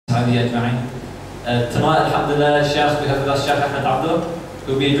Tonight, alhamdulillah, Sheikh, we have with us Sheikh Ahmed Abdo,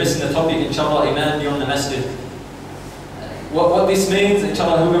 who will be addressing the topic, inshallah, Iman beyond the Masjid. What this means,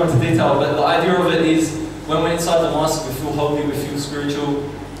 inshallah, he'll go into detail, but the idea of it is when we're inside the mosque, we feel holy, we feel spiritual,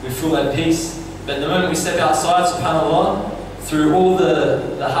 we feel at peace. But the moment we step outside, subhanAllah, through all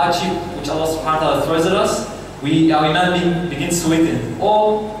the hardship which Allah subhanahu wa ta'ala throws at us, our Iman begins to weaken.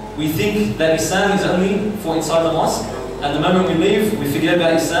 Or we think that Islam is only for inside the mosque, and the moment we leave, we forget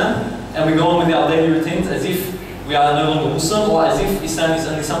about Islam, and we go on with our daily routines as if we are no longer Muslim, or as if Islam is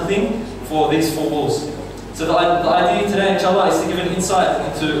only something for these four walls. So the idea today, inshallah, is to give an insight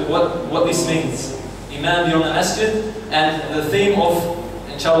into what this means. Iman beyond the Masjid, and the theme of,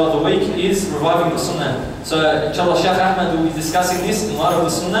 inshallah, the week is reviving the Sunnah. So, inshallah, Sheikh Ahmed will be discussing this in light of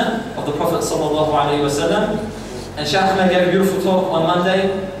the Sunnah of the Prophet sallallahu alaihi wasallam. And Sheikh Ahmed gave a beautiful talk on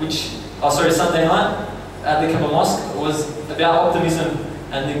Sunday night at the Cabramatta, was about optimism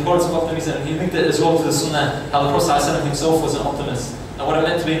and the importance of optimism. And he linked it as well to the Sunnah, how the Prophet ﷺ himself was an optimist, and what it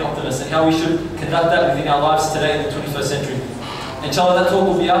meant to be an optimist, and how we should conduct that within our lives today in the 21st century. Inshallah, that talk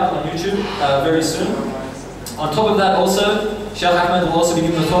will be up on YouTube very soon. On top of that also, Sheikh Ahmed will also be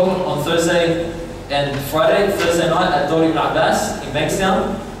giving a talk on Thursday and Friday, Thursday night at Ibn Abbas in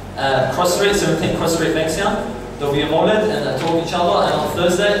Bankstown, Cross Street, 17 Cross Street, Bankstown. There'll be a Maulid and a talk, inshallah, and on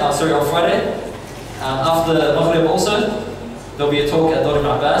Friday, after Maghrib also, there'll be a talk at Ibn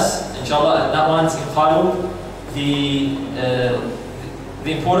Abbas, inshallah, and that one's entitled The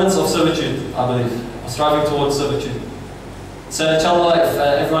Importance of Servitude, I believe, striving towards servitude. So inshallah, if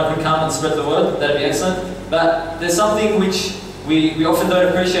everyone could come and spread the word, that'd be excellent. But there's something which we often don't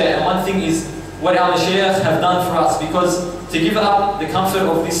appreciate, and one thing is what our Mashiach have done for us, because to give up the comfort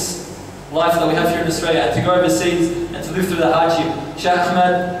of this life that we have here in Australia and to go overseas and to live through the hardship. Sheikh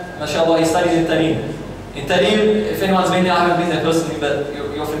Ahmed, mashallah, he studies in Tarim. In Tarim, if anyone's been there, I haven't been there personally, but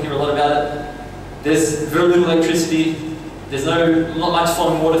you often hear a lot about it. There's very little electricity, there's not much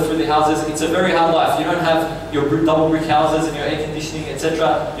flowing water through the houses. It's a very hard life. You don't have your double brick houses and your air conditioning,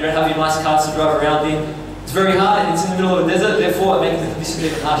 etc. You don't have your nice cars to drive around in. It's very hard, and it's in the middle of a desert, therefore it makes the conditions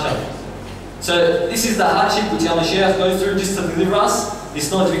even harsher. So this is the hardship which our Mashiach goes through just to deliver us this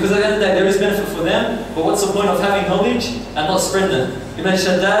knowledge, because at the end of the day there is benefit for them, but what's the point of having knowledge and not spreading it? Ibn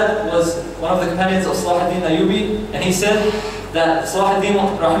Shaddad was one of the companions of Salahuddin Ayyubi, and he said that Salahuddin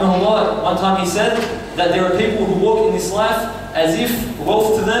rahimahullah, one time he said that there are people who walk in this life as if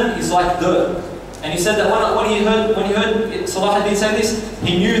wealth to them is like dirt. And he said that when he heard Salahuddin say this,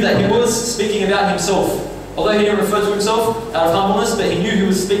 he knew that he was speaking about himself. Although he didn't refer to himself out of humbleness, but he knew he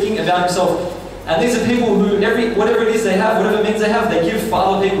was speaking about himself. And these are people who, whatever it is they have, whatever means they have, they give for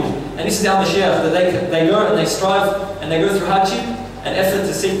other people. And this is our Mashiach, that they go and they strive and they go through hardship and effort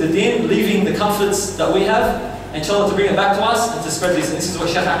to seek the deen, leaving the comforts that we have, inshallah, to bring it back to us and to spread this. And this is what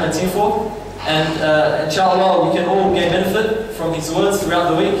Sheikh Ahmed's here for. And inshallah, we can all gain benefit from his words throughout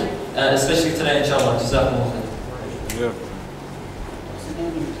the week, especially today, inshallah. Jazakumullah khair.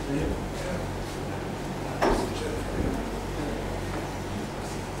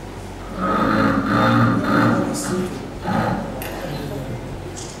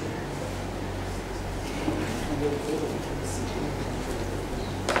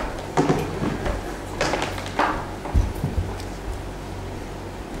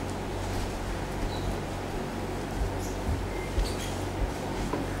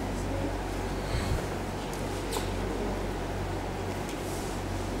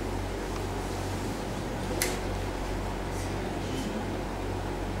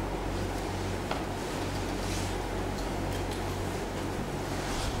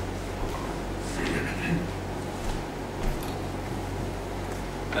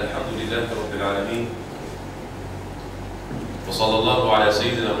 الحمد لله رب العالمين وصلى الله على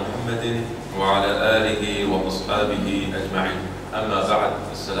سيدنا محمد وعلى آله وأصحابه أجمعين. أما بعد،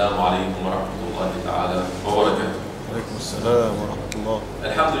 السلام عليكم ورحمة الله تعالى وبركاته. وعليكم السلام ورحمة الله.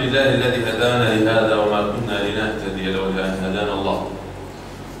 الحمد لله الذي هدانا لهذا وما كنا لنهتدي لولا أن هدانا الله.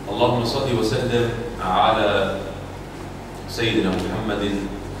 اللهم صل وسلم على سيدنا محمد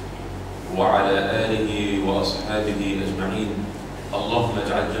وعلى آله وأصحابه أجمعين. اللهم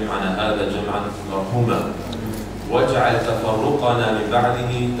اجعل جمعنا هذا جمعا مرحوما، واجعل تفرقنا من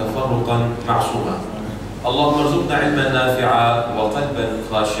بعده تفرقا معصوما. اللهم ارزقنا علما نافعا وقلبا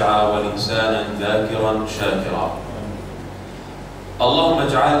خاشعا ولسانا ذاكرا شاكرا. اللهم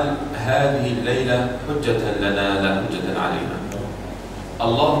اجعل هذه الليلة حجة لنا لا حجة علينا.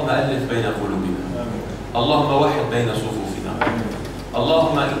 اللهم ألف بين قلوبنا، اللهم وحد بين صفوفنا.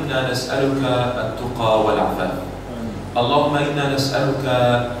 اللهم إنا نسألك التقى والعفاف. اللهم إنا نسألك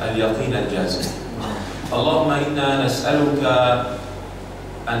اليقين الجازم. اللهم إنا نسألك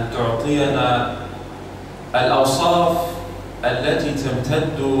أن تعطينا الأوصاف التي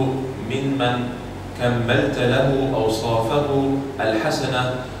تمتد ممن كملت له أوصافه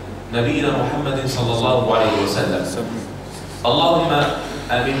الحسنة نبينا محمد صلى الله عليه وسلم. اللهم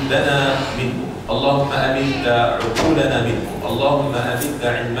أمدنا منه، اللهم أمد عقولنا منه، اللهم أمد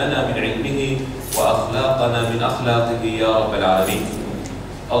علمنا من علمه وأخلاقنا من أخلاقه يا رب العالمين.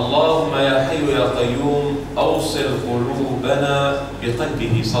 اللهم يا حي يا قيوم أوصل قلوبنا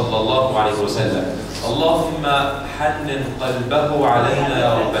بقلبه صلى الله عليه وسلم. اللهم حنن قلبه علينا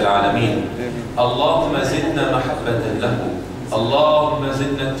يا رب العالمين. اللهم زدنا محبة له، اللهم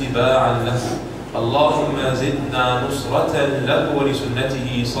زدنا اتباعا له، اللهم زدنا نصرة له ولسنته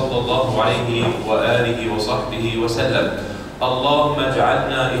صلى الله عليه وآله وصحبه وسلم. اللهم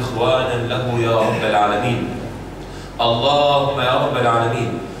اجعلنا إخوانا له يا رب العالمين. اللهم يا رب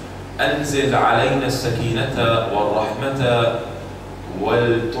العالمين أنزل علينا السكينة والرحمة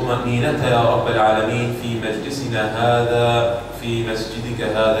والطمأنينة يا رب العالمين في مجلسنا هذا، في مسجدك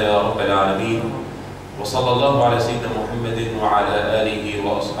هذا يا رب العالمين. وصلى الله على سيدنا محمد وعلى آله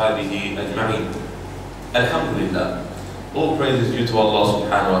وأصحابه أجمعين. Alhamdulillah. All praise is due to Allah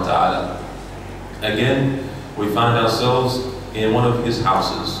subhanahu wa ta'ala. Again, we find ourselves in one of His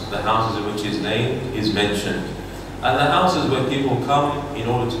houses, the houses in which His name is mentioned, and the houses where people come in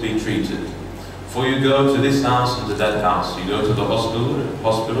order to be treated. For you go to this house and to that house, you go to the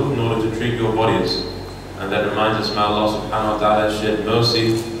hospital in order to treat your bodies. And that reminds us, may Allah subhanahu wa ta'ala shed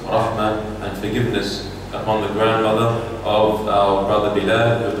mercy, rahmah and forgiveness upon the grandmother of our brother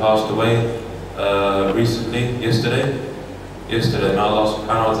Bilal, who passed away recently, yesterday. May Allah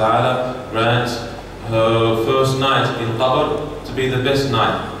subhanahu wa ta'ala grant her first night in qabr to be the best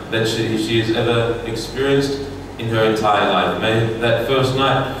night that she has ever experienced in her entire life. May that first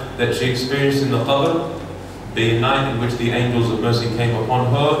night that she experienced in the qabr be a night in which the angels of mercy came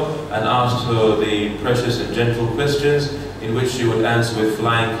upon her and asked her the precious and gentle questions in which she would answer with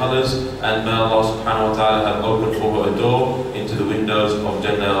flying colors, and may Allah subhanahu wa ta'ala have opened for her a door into the windows of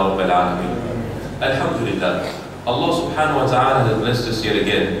Jannah Rabbil Alameen. Alhamdulillah, Allah subhanahu wa ta'ala has blessed us yet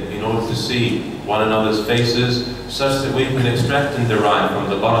again in order to see one another's faces such that we can extract and derive from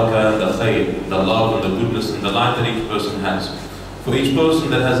the barakah and the khayr, the love and the goodness and the light that each person has. For each person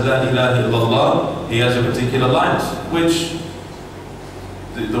that has La ilaha illallah, he has a particular light, which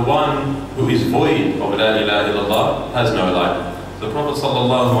the one who is void of La ilaha illallah has no light. The Prophet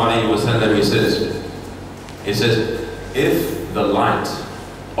sallallahu alayhi wa sallam, he says, if the light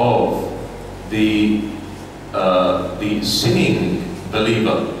of the sinning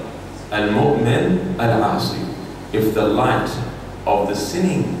believer, al-mu'min al-asi, if the light of the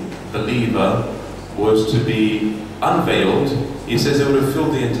sinning believer was to be unveiled, he says it would have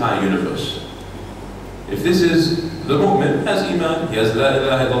filled the entire universe. If this is the mu'min, has Iman, he has La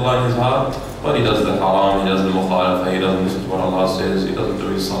ilaha illallah in his heart, but he does the haram, he does the mukhalafah, he doesn't listen to what Allah says, he doesn't do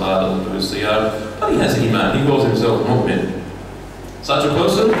his salah, doesn't do his siyam, but he has Iman, he calls himself mu'min. Such a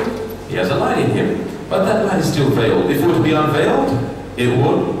person, he has a light in him, but that light is still veiled. If it were to be unveiled, it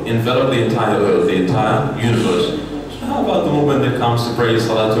would envelop the entire earth, the entire universe. So how about the mu'min that comes to pray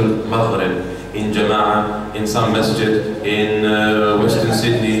Salatul Maghrib in Jama'ah, in some masjid, in Western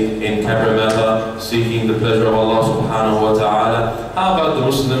Sydney, in Cabramatta, seeking the pleasure of Allah subhanahu wa ta'ala? How about the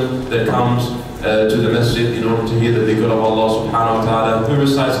Muslim that comes to the masjid in order to hear the dhikr of Allah subhanahu wa ta'ala, who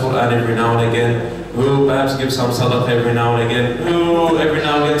recites Quran every now and again, who perhaps gives some sadaqah every now and again, who every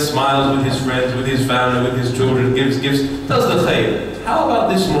now and again smiles with his friends, with his family, with his children, does the khayr? How about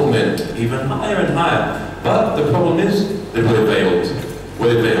this mu'min? Even higher and higher. But the problem is that we're veiled.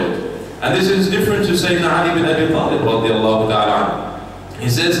 We're veiled. And this is different to Sayyidina Ali bin Abi Talib radiallahu ta'ala anhu. He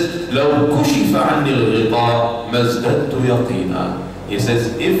says, لَوْ كُشِفَ عَنِّي الْغِطَاء مَزْدَدْتُ يَقِينًا. He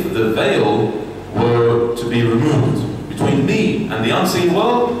says, if the veil were to be removed between me and the unseen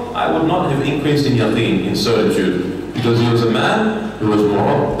world, I would not have increased in yaqeen, in certitude. Because he was a man who was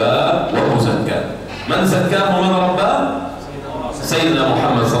murabba wa muzakka. Man zakkahu man rabba? Sayyidina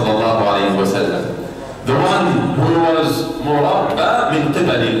Muhammad sallallahu alayhi wa sallam. The one who was murabba min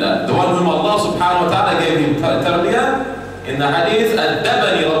qibalillah, the one whom Allah subhanahu wa ta'ala gave him tarbiyah. In the hadith,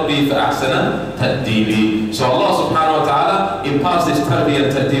 أَدَّبَنِي رَبِّي فَأَحْسَنَ تَأْدِيبِي. So Allah subhanahu wa ta'ala imparts this tarbiyah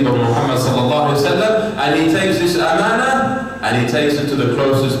and ta'deeb of Muhammad sallallahu alayhi wa sallam, and he takes this amana and he takes it to the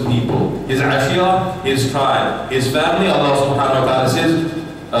closest people. His ashira, his tribe, his family. Allah subhanahu wa ta'ala says,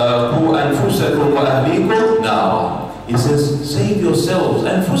 قُوا أَنفُسَكُمْ وَأَهْلِيكُمْ نَارًا. He says, save yourselves,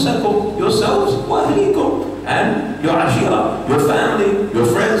 أنفسكم, yourselves, وأهليكم, and your ashira, your family, your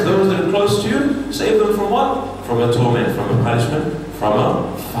friends, those that are close to you, save them from what? From a torment, from a punishment, from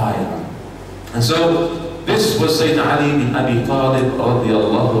a fire. And so, this was Sayyidina Ali bin Abi Talib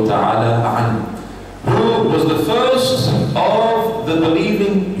radiallahu ta'ala anhu, who was the first of the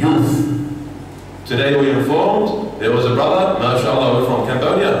believing youth. Today we informed there was a brother, mashallah, from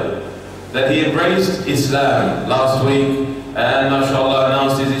Cambodia, that he embraced Islam last week, and mashallah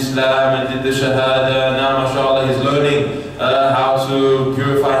announced his Islam and did the Shahada. Now mashallah he's learning how to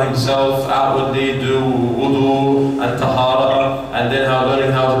purify himself outwardly, do wudu and tahara, and then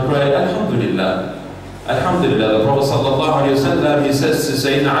learning how to pray. Alhamdulillah. Alhamdulillah. The Prophet sallallahu alayhi wa sallam, he says to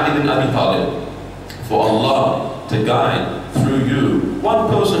Sayyidina Ali bin Abi Talib, for Allah to guide through you one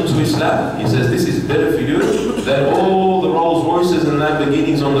person to Islam, he says this is better for you than all the Rolls Royces and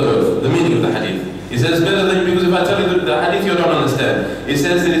Lamborghinis on the earth. The meaning of the hadith. He says better than, because if I tell you the hadith you don't understand. He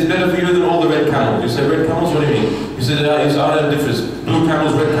says that it's better for you than all the red camels. You say red camels, what do you mean? You say it's no difference. Blue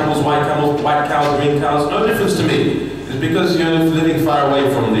camels, red camels, white cows, green cows, no difference to me. It's because you're living far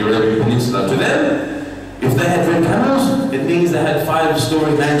away from the Arabian Peninsula. To them, if they had red camels, it means they had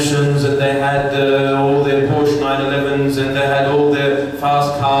 5-story mansions, and they had all their Porsche 911s, and they had all their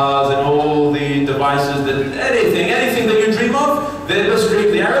fast cars, and all the devices, that anything that you dream of, they're just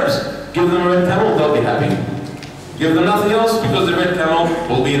the Arabs. Give them a red camel, they'll be happy. Give them nothing else, because the red camel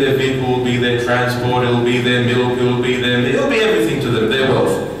will be their vehicle, will be their transport, it will be their milk, it will be everything to them, their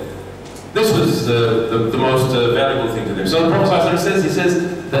wealth. This was the most valuable thing to them. So the Prophet says, he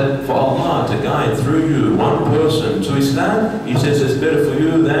says that for Allah to guide through you one person to Islam, he says it's better for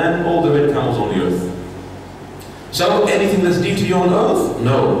you than all the red camels on the earth. So anything that's due to you on earth,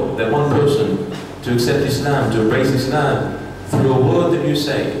 know that one person to accept Islam, to embrace Islam, through a word that you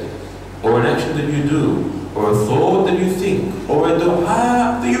say, or an action that you do, or a thought that you think, or a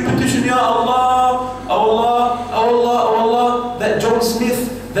dua that you petition, Ya Allah, Allah, Allah, Allah, that John Smith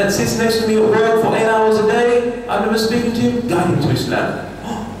that sits next to me at work for 8 hours a day, I'm never speaking to him, guide him to Islam.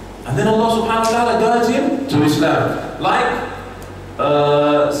 And then Allah subhanahu wa ta'ala guides him to Islam. Like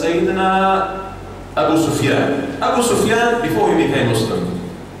Sayyidina Abu Sufyan. Abu Sufyan, before he became Muslim,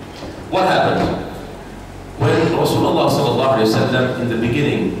 what happened? When Rasulullah sallallahu alayhi wa sallam, in the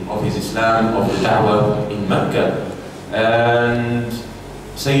beginning of his Islam, of the da'wah in Mecca, and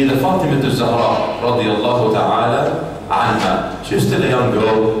Sayyida Fatima al-Zahra radiyallahu ta'ala anha, she was still a young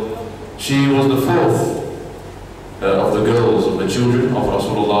girl. She was the fourth of the girls, of the children of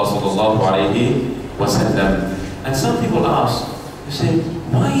Rasulullah sallallahu alayhi wa sallam. And some people ask, they say,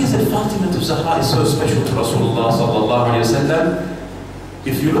 why is it Fatima al-Zahra is so special to Rasulullah sallallahu alayhi wa sallam?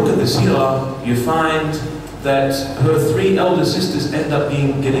 If you look at the seerah, you find that her 3 elder sisters end up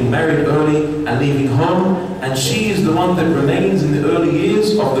getting married early and leaving home, and she is the one that remains in the early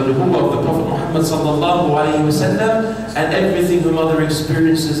years of the nubuwwah of the Prophet Muhammad sallallahu alayhi wa sallam, and everything her mother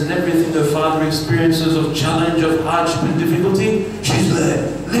experiences and everything her father experiences of challenge, of hardship and difficulty, she's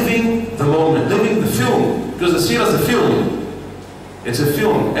there, living the moment, living the film, because the seerah is a film. It's a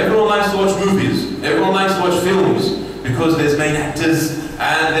film. Everyone likes to watch movies, everyone likes to watch films, because there's main actors,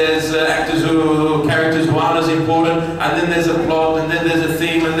 and there's characters who aren't as important, and then there's a plot, and then there's a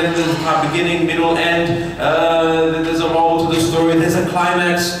theme, and then there's a beginning, middle, end, then there's a moral to the story, there's a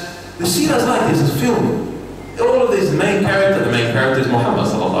climax. The seerah is like this, it's a film. All of this, the main character is Muhammad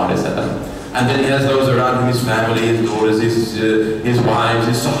sallallahu alayhi wa sallam. And then he has those around him, his family, his daughters, his wives,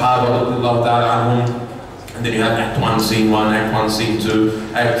 his sahaba, radiallahu ta'ala anhum. And then you have Act 1, Scene 1, Act 1, Scene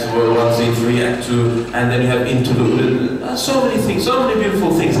 2, Act 1, Scene 3, Act 2, and then you have interlude. So many things, so many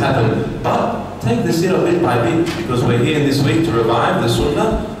beautiful things happen. But take the seerah bit by bit, because we're here this week to revive the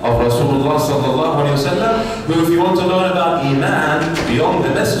sunnah of Rasulullah sallallahu alayhi wa sallam, who, if you want to learn about Iman beyond the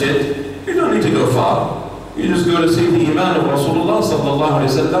Masjid, you don't need to go far. You just go to see the Iman of Rasulullah sallallahu alayhi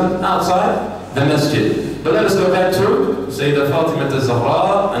wa sallam outside the Masjid. But let us go back to Sayyidah Fatima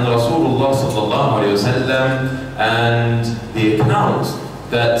al-Zahra and Rasulullah sallallahu alayhi wa sallam, and the account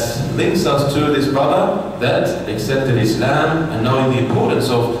that links us to this brother that accepted Islam, and knowing the importance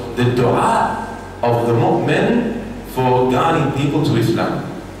of the dua of the mu'min for guiding people to Islam.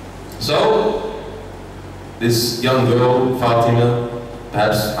 So, this young girl, Fatima,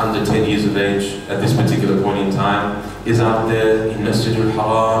 perhaps under 10 years of age at this particular point in time, is out there in Masjid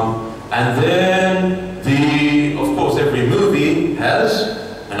al-Haram, and then of course, every movie has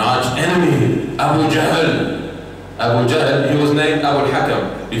an arch enemy, Abu Jahl. Abu Jahl, he was named Abu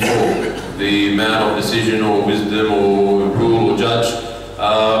al-Hakam before, the man of decision or wisdom or rule or judge.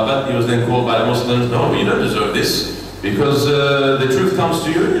 But he was then called by the Muslims, no, you don't deserve this, because the truth comes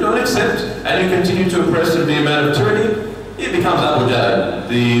to you, you don't accept, and you continue to oppress and be a man of tyranny. He becomes Abu Jahl,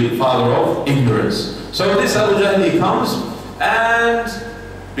 the father of ignorance. So this Abu Jahl, he comes, and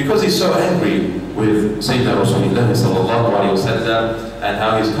because he's so angry with Sayyidina Rasulullah sallallahu alayhi wa sallam, and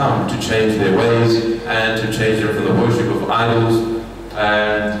how he's come to change their ways and to change them from the worship of idols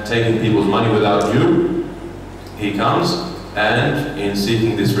and taking people's money without due. He comes and in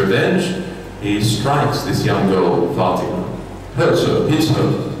seeking this revenge, he strikes this young girl, Fatima, hurts her, hits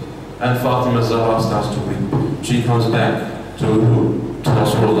her, and Fatima Zahra starts to weep. She comes back to who? To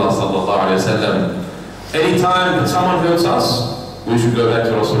Rasulullah sallallahu alayhi wa sallam. Anytime someone hurts us, we should go back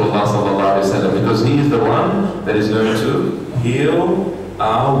to Rasulullah sallallahu alayhi wa sallam, because he is the one that is going to heal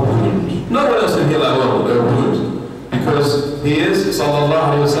our wound. No one else can heal our wound, because he is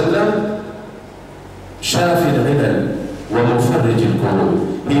sallallahu alayhi wa sallam shafi al-ilal wa mufarrij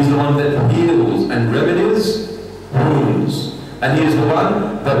al-qulub. He is the one that heals and remedies wounds. And he is the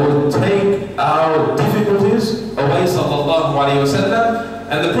one that will take our difficulties away, sallallahu alayhi wa sallam.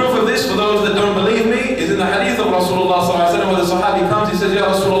 And the proof of this, for those that don't believe me, is in the hadith of Rasulullah sallallahu alayhi wa sallam, where the Sahabi comes, he says, Ya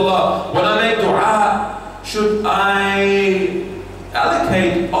Rasulullah, when I make dua, should I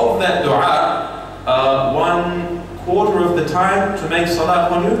allocate of that dua 1/4 of the time to make salah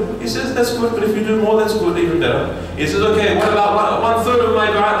upon you? He says, that's good, but if you do more, that's good, even better. He says, okay, what about 1/3 of my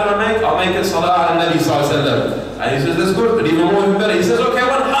dua that I make? I'll make it salah ala Nabi sallallahu alayhi wa sallam. And he says, that's good, but even more, even better. He says, okay,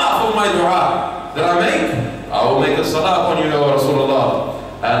 1/2 of my dua that I make, I will make a salah upon you, O Rasulullah.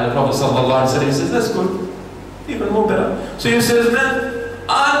 And the Prophet sallallahu alayhi wa sallam, he says, that's good, even more better. So he says, man,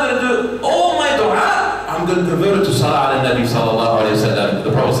 I'm going to do all my dua, I'm going to convert it to salah ala Nabi sallallahu alayhi wa sallam.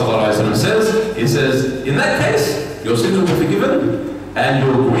 The Prophet sallallahu alayhi wa sallam says, he says, in that case, your sins will be forgiven and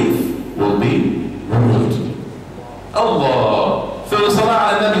your grief will be removed. Allah. So the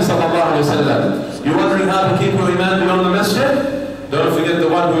salah ala Nabi sallallahu alayhi wa sallam. You're wondering how to keep your Iman beyond the Masjid? Don't forget the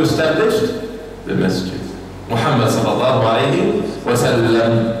one who established the Masjid, Muhammad sallallahu alayhi wa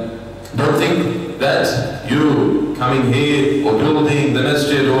sallam. Don't think that you coming here or building the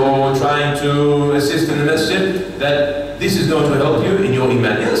Masjid or trying to assist in the Masjid, that this is going to help you in your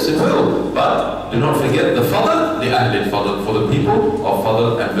Iman. Yes, it will. But do not forget the Fadl, the Ahlul Fadl, for the people of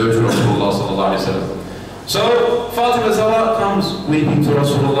Fadl and virtue of Rasulullah sallallahu alayhi wa sallam. So Fatima Zahra comes weeping to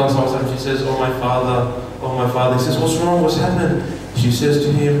Rasulullah sallallahu alayhi wa sallam. She says, oh my father. He says, what's wrong? What's happened? She says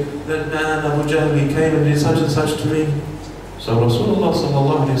to him, that man Abu Jahl, he came and did such and such to me. So Rasulullah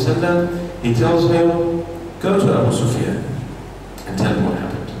sallallahu alayhi wa sallam, he tells her, go to Abu Sufyan and tell him what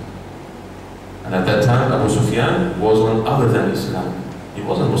happened. And at that time, Abu Sufyan was one other than Islam. He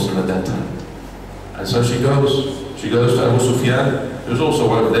wasn't Muslim at that time. And so she goes to Abu Sufyan, who was also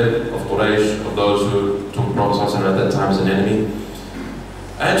one of them, of Quraysh, of those who took the Prophet at that time as an enemy.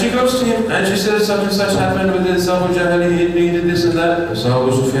 And she goes to him and she says, such and such happened with this, Abu Jahl, he did this and that. And so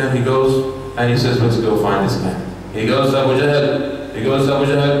Abu Sufyan, he goes and he says, let's go find this man. He goes to Abu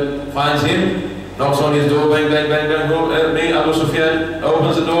Jahl, finds him, knocks on his door, bang, bang, bang, bang, go, me, Abu Sufyan,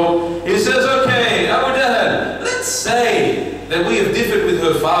 opens the door. He says, okay, Abu Jahl, let's say that we have differed with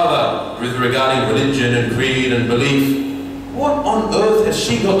her father with regarding religion and creed and belief. What on earth has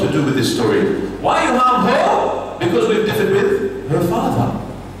she got to do with this story? Why you harm her? Because we've differed with her father.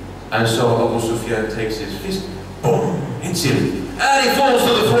 And so Abu Sufyan takes his fist, boom, hits him, and he falls to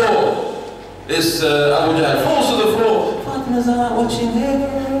the floor. This Abu Jahl falls to the floor. Fatima Zahra watching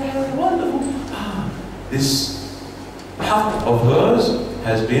there, wonderful. This haqq of hers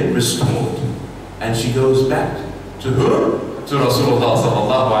has been restored. And she goes back to who? To Rasulullah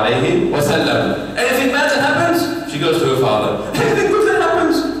sallallahu alayhi wa sallam. Anything bad that happens, she goes to her father. Anything good that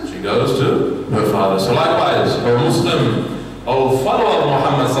happens, she goes to her father. So likewise, a Muslim, or follower of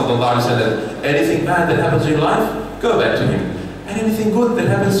Muhammad sallallahu alayhi wa sallam, anything bad that happens in your life, go back to him. And anything good that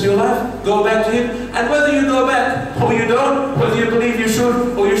happens to your life, go back to him. And whether you go back or you don't, whether you believe you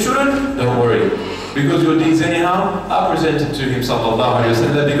should or you shouldn't, don't worry. Because your deeds anyhow are presented to him sallallahu alayhi wa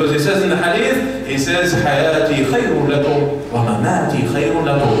sallam. Because he says in the hadith, he says, Hayati khayrun lakum wa mamati khayrun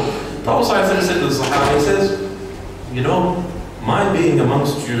lakum. Prophet sallallahu alayhi wa sallam said to the Sahaba, he says, you know, my being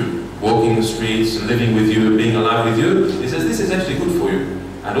amongst you, walking the streets and living with you and being alive with you, he says, this is actually good for you.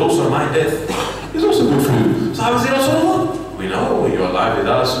 And also my death is also good for you. So I was Rasulullah, we know you're alive with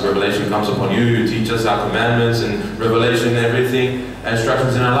us, revelation comes upon you, you teach us our commandments and revelation and everything,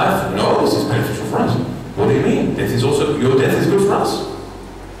 instructions in our life. No, this is beneficial for us. What do you mean? Death is also, your death is good for us.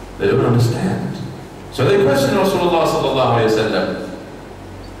 They don't understand. So they question Rasulullah sallallahu alayhi wa sallam.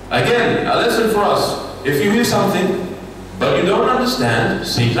 Again, a lesson for us. If you hear something, but you don't understand,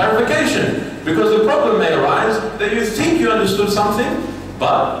 seek clarification. Because the problem may arise that you think you understood something,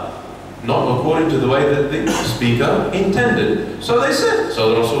 but not according to the way that the speaker intended. So they said.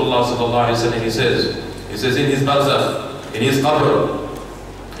 So Rasulullah sallallahu alayhi wa sallam, he says in his barzakh, in his qabr,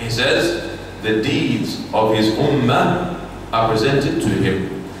 he says, the deeds of his ummah are presented to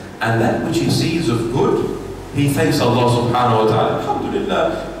him. And that which he sees of good He thanks Allah subhanahu wa ta'ala.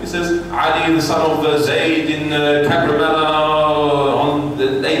 Alhamdulillah. He says, Ali, the son of Zayd in Cabramatta on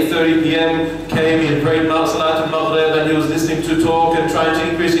 8:30 p.m. came, he prayed Salat al-Maghrib, and he was listening to talk and trying to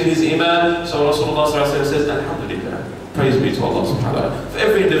increase in his Iman. So Rasulullah says, Alhamdulillah. Praise be to Allah subhanahu wa ta'ala. For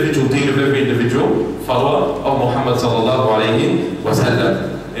every individual deed of every individual follower of Muhammad sallallahu alayhi wa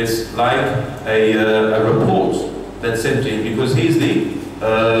sallam. It's like a report that's sent to him, because he's the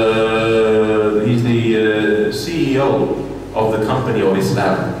CEO of the company of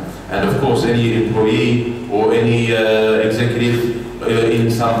Islam. And of course, any employee or any executive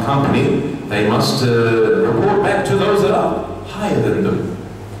in some company, they must report back to those that are higher than them.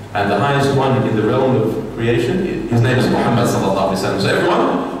 And the highest one in the realm of creation, his name is Muhammad sallallahu alaihi wasallam. So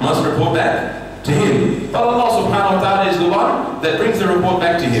everyone must report back to him. But Allah subhanahu wa ta'ala is the one that brings the report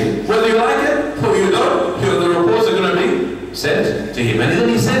back to him. Whether you like it or you don't, the reports are going to be sent to him. And then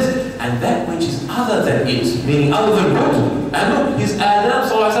he says, and that which is other than it, meaning other than good. And look, his adab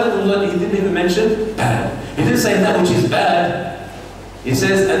sallallahu alaihi wasallam, he didn't even mention bad. He didn't say that which is bad. He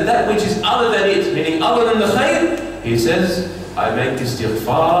says, and that which is other than it, meaning other than the khair, he says, I make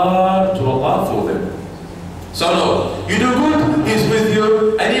istighfar to Allah for them. So no, you do good, He's with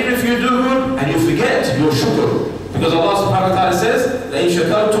you, and even if you do good and you forget, you're shukr. Because Allah subhanahu wa ta'ala says, لَإِن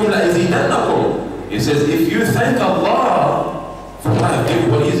شَكَرْتُمْ لَأَزِيدَنَّكُمْ. He says, if you thank Allah for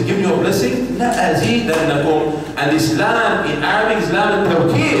what He's given you a blessing, لَأَزِيدَنَّكُمْ. And Islam, in Arabic, Islam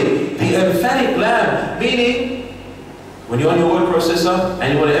al-Tawqir, the emphatic lam, meaning, when you're on your word processor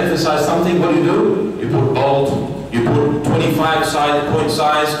and you want to emphasize something, what do? You put bold. You put 25 point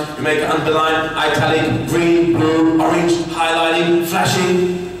size, you make an underline, italic, green, blue, orange, highlighting,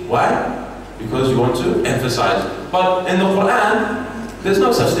 flashing. Why? Because you want to emphasize. But in the Quran, there's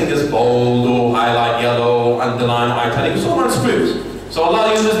no such thing as bold or highlight, yellow, underline, or italic. It's all on script. So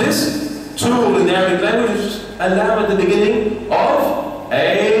Allah uses this tool in the Arabic language, a lam at the beginning of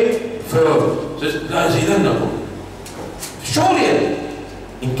a verb. So it's surely.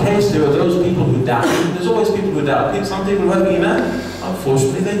 In case there are those people who doubt, there's always people who doubt. Some people who have Iman,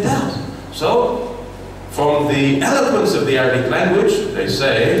 unfortunately they doubt. So, from the eloquence of the Arabic language, they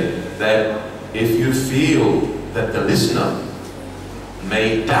say that if you feel that the listener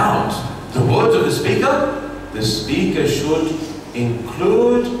may doubt the words of the speaker should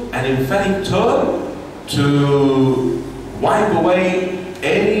include an emphatic term to wipe away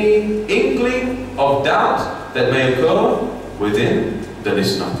any inkling of doubt that may occur within the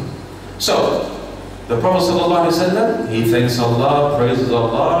listener. So, the Prophet ﷺ, he thanks Allah, praises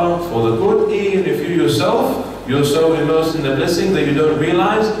Allah for the good, even if you yourself, you're so immersed in the blessing that you don't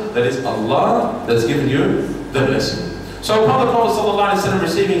realize that it's Allah that's given you the blessing. So upon the Prophet ﷺ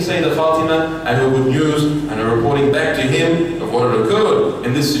receiving Sayyidah Fatima and her good news and her reporting back to him of what had occurred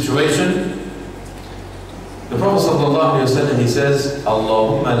in this situation, the Prophet ﷺ, he says,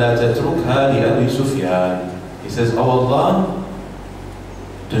 Allahumma la tatrukha li Abi Sufyan. He says, oh Allah,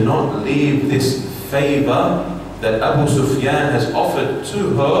 do not leave this favor that Abu Sufyan has offered to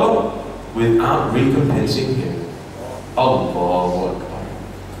her without recompensing him. Allahu Akbar.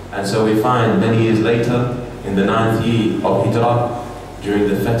 And so we find many years later, in the 9th year of Hijrah, during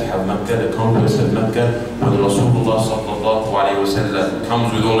the Fath of Mecca, the conquest of Mecca, when Rasulullah sallallahu alayhi wa sallam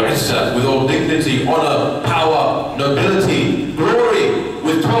comes with all izzah, with all dignity, honor, power, nobility, glory,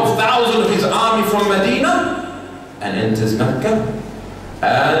 with 12,000 of his army from Medina, and enters Mecca.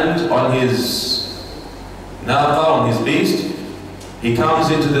 And on his naqa, on his beast, he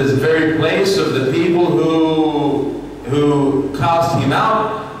comes into this very place of the people who cast him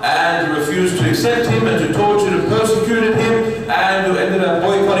out and refused to accept him and to torture and persecuted him, and who ended up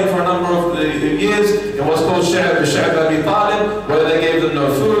boycotting for a number of years in what's called Sheikh Abi Talib, where they gave them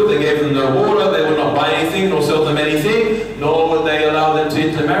no food, they gave them no water, they would not buy anything nor sell them anything, nor would they allow them to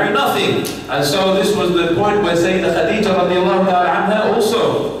intermarry, nothing. And so this was the point where Sayyidah Khadija radiallahu ta'ala anha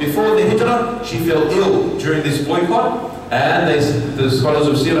also, before the hijrah, she fell ill during this boycott, and the scholars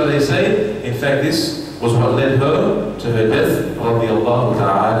of Sirah, they say, in fact this was what led her to her death radiallahu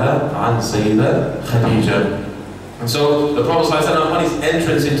ta'ala an Sayyidah Khadija. And so the Prophet ﷺ, upon his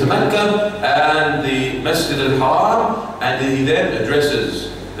entrance into Mecca and the Masjid al-Haram, and he then addresses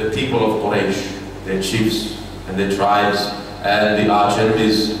the people of Quraysh, their chiefs and their tribes, and the arch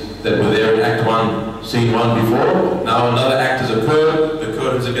enemies that were there in Act 1, Scene 1 before. Now another act has occurred, the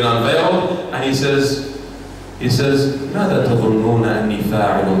curtains have been unveiled, and he says, ماذا تظنون أني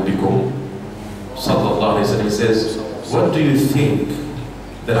فاعل بكم؟ Sallallahu alayhi wa sallam, he says, what do you think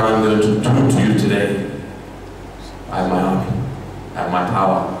that I'm going to do to you today? I have my army, I have my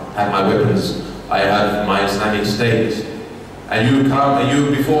power, I have my weapons, I have my Islamic state. And you come, and you,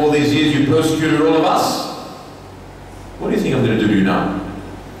 before all these years, you persecuted all of us. I'm going to do to you now?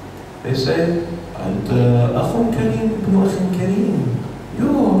 They say, أنت أخ كريم ابن أخ كريم. You're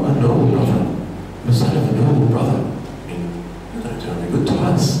a noble brother. You're son of a noble brother. I mean, you're going to do any good to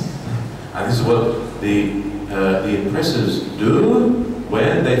us. And this is what the oppressors do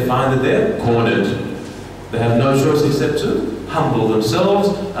when they find that they're cornered. They have no choice except to humble themselves.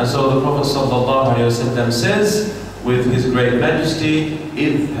 And so the Prophet ﷺ says, with his great majesty,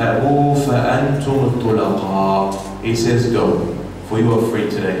 اذهبوا فأنتم الطلقاء. He says, go, for you are free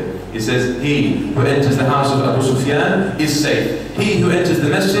today. He says, he who enters the house of Abu Sufyan is safe. He who enters the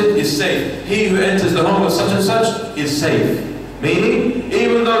masjid is safe. He who enters the home of such and such is safe. Meaning,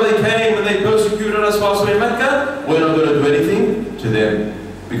 even though they came and they persecuted us whilst we're in Mecca, we're not going to do anything to them.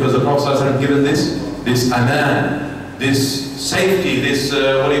 Because the Prophet has given this aman, this safety, this,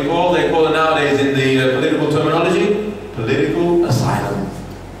 what do you call? They call it nowadays in the political terminology, political asylum.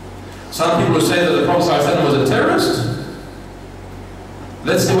 Some people say that the Prophet was a terrorist.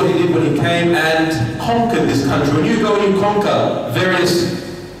 Let's see what he did when he came and conquered this country. When you go and you conquer various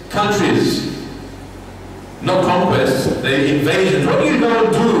countries, not conquests, the invasions, what do you go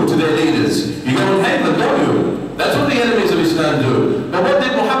and do to their leaders? You go and hang them, don't you? That's what the enemies of Islam do. But what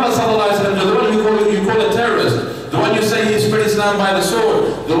did Muhammad ﷺ do? The one you call a terrorist, the one you say he spread Islam by the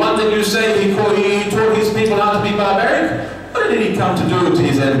sword, the one that you say he taught his people how to be barbaric, what did he come to do to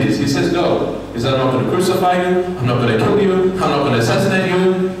his enemies? He says, go. He says, I'm not going to crucify you, I'm not going to kill you, I'm not going to assassinate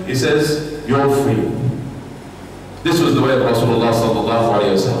you. He says, you're free. This was the way of Rasulullah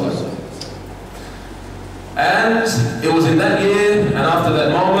ﷺ. And it was in that year, and after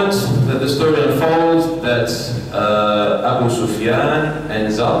that moment, that the story unfolds that Abu Sufyan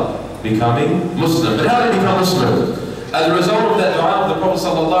ends up becoming Muslim. But how did he become Muslim? As a result of that dua of the Prophet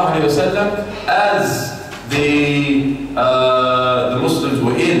ﷺ, as the Muslims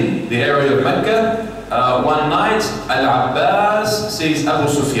were in the area of Mecca, one night Al-Abbas sees Abu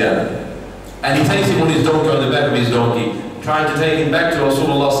Sufyan, and he takes him on his donkey, on the back of his donkey, trying to take him back to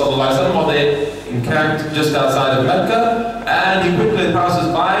Rasulullah ﷺ while they're encamped just outside of Mecca, and he quickly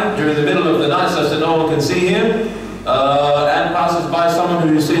passes by during the middle of the night so that no one can see him, and passes by someone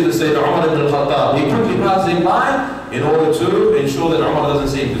who sees the Sayyid Umar ibn al-Khattab. He quickly passes him by in order to ensure that Umar doesn't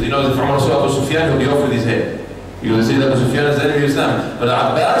see him, because he knows if Umar saw Abu Sufyan, he'll be off with his head. You will see that Abu Sufyan is the enemy of Islam. But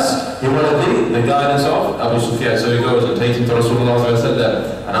Abbas, he wanted the guidance of Abu Sufyan. So he goes and takes him to Rasulullah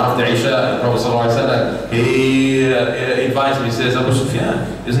ﷺ. And after Isha, the Prophet ﷺ, he invites him, he says, Abu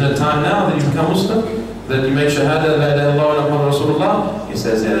Sufyan, isn't it time now that you become Muslim? That you make shahada, la ilaha illallah, upon Rasulullah? He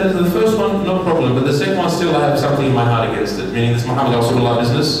says, yeah, the first one, no problem. But the second one, still I have something in my heart against it. Meaning this Muhammad Rasulullah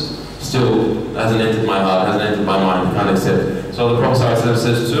business still hasn't entered my heart, hasn't entered my mind, I can't accept it. So the Prophet ﷺ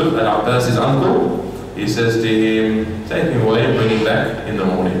says to Al-Abbas, his uncle, he says to him, take him away and bring him back in the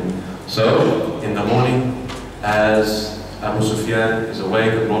morning. So, in the morning, as Abu Sufyan is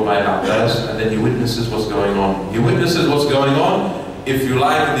awake and brought by Al-Abbas, and then he witnesses what's going on. He witnesses what's going on, if you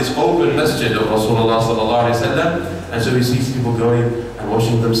like, in this open masjid of Rasulullah ﷺ. And so he sees people going and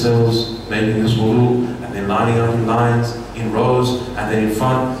washing themselves, making this wudu, and then lining up in lines, in rows, and then in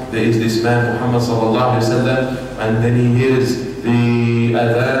front there is this man, Muhammad ﷺ, and then he hears the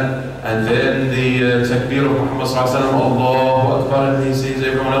adhan, and then the takbir of Muhammad ﷺ, Allahu Akbar, and he sees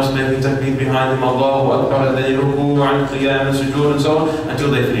everyone else making takbir behind him, Allahu Akbar, and then ruku and qiyam and sujood and so on, until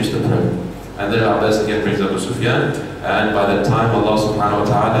they finish the prayer. And then Abbas again brings Abu Sufyan, and by that time Allah subhanahu wa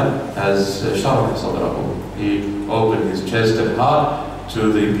ta'ala has sharah sadrahu. He opened his chest and heart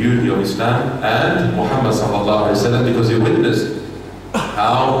to the beauty of Islam and Muhammad sallallahu alayhi wa sallam, because he witnessed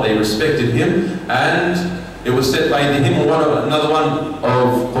how they respected him. And it was said by him or another one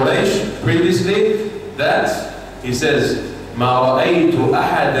of Quraysh previously that he says, ما رأيت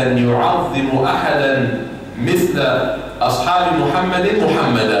أحدا يعظم أحدا مثل أصحاب محمد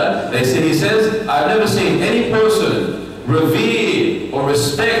محمدا. He says, I've never seen any person revere or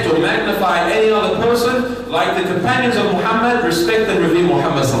respect or magnify any other person like the companions of Muhammad respect and revere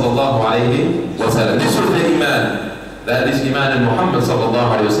Muhammad sallallahu alayhi wa sallam. This was the Iman. That is Iman in Muhammad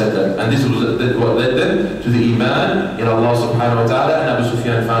sallallahu alayhi wa sallam. And this was what led them to the Iman in Allah subhanahu wa ta'ala. And Abu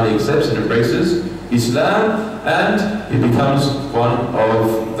Sufyan finally accepts and embraces Islam, and he becomes one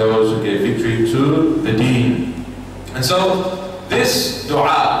of those who gave victory to the deen. And so this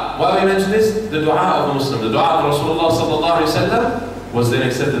dua, why we mention this? The dua of a Muslim, the dua of Rasulullah sallallahu alayhi wa sallam was then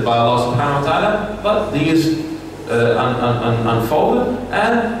accepted by Allah subhanahu wa ta'ala, but these unfolded,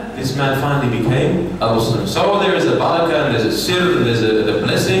 and this man finally became a Muslim. So there is a barakah, and there's a sir, and there's a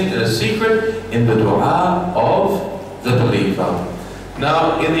blessing, and a secret in the dua of the believer.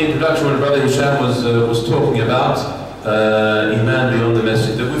 Now, in the introduction, when Brother Hisham was talking about Iman beyond the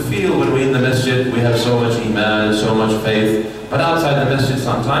Masjid, that we feel when we're in the Masjid, we have so much Iman, so much faith, but outside the Masjid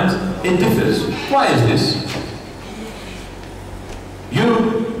sometimes, it differs. Why is this? You,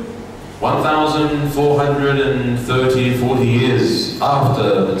 1,430, 40 years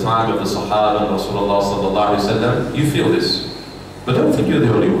after the time of the Sahaba and Rasulullah sallallahu alaihi wasallam, you feel this. But don't think you're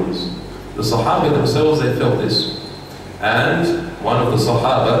the only ones. The Sahaba themselves, they felt this. And one of the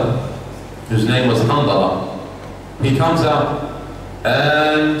Sahaba, whose name was Handala, he comes out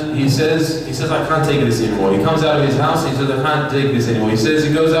and he says, I can't take this anymore. He comes out of his house, he says, I can't take this anymore. He says,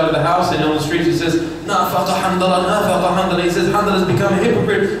 he goes out of the house and on the street he says, Nafaqa Handala, Nafaqa Handala. He says, Handala has become a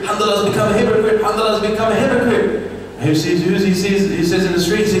hypocrite, Handala has become a hypocrite, Handala has become a hypocrite. And he sees, he says in the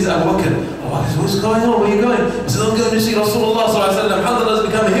street, he says, Abu Bakr, what's going on, where are you going? He says, I'm going to see Rasulullah sallallahu alaihi wasallam. Handala has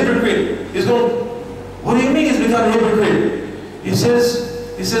become a hypocrite. He's going, what do you mean he's become a hypocrite? He says,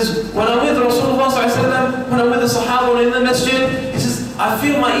 when I'm with Rasulullah sallallahu alaihi wasallam, when I'm with the Sahaba in the Masjid, he says, I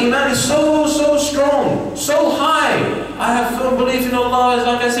feel my Iman is so strong, so high. I have firm belief in Allah, it's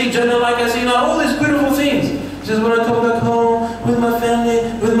like I see Jannah, like I see all these beautiful things. He says, when I come back home, with my family,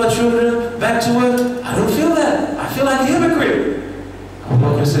 with my children, back to work, I don't feel that. I feel like a hypocrite. Abu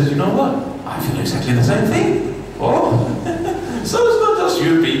Bakr says, you know what? I feel exactly the same thing. Oh. So it's not just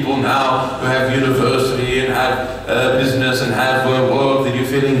you people now who have university and have business and have work that you're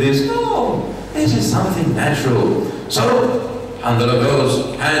feeling this. No, it's just something natural. So, Handala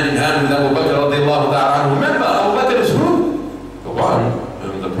goes hand in hand with Abu Bakr radiallahu ta'ala. Remember, Abu Bakr is who? The one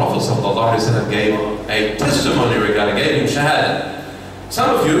whom the Prophet sallallahu alaihi wasallam gave a testimony regarding, gave him shahada. Some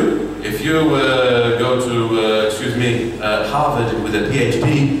of you, if you go to, Harvard with a PhD,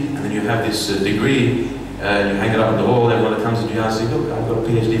 and then you have this degree, you hang it up on the wall, everyone that comes into your house says, look, I've got a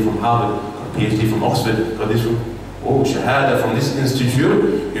PhD from Harvard, got a PhD from Oxford, got this from, shahada from this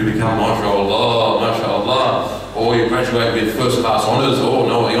institute, you become mashallah, mashallah, or you graduate with first class honors,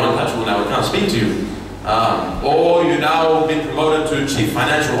 no, you're untouchable now, we can't speak to you. Or you now been promoted to chief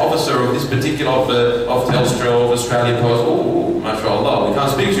financial officer of this particular, of Telstra, of Australia Post, mashallah, we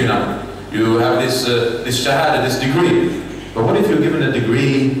can't speak to you now. You have this shahada, this degree. But what if you're given a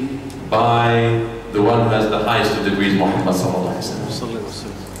degree by the one who has the highest of degrees, Muhammad sallallahu alaihi wasallam?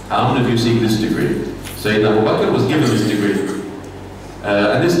 How many of you seek this degree? Sayyidina Abu Bakr was given this degree.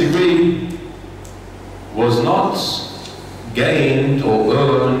 And this degree was not gained or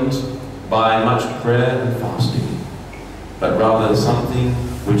earned by much prayer and fasting, but rather something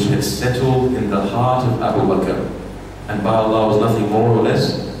which had settled in the heart of Abu Bakr. And by Allah was nothing more or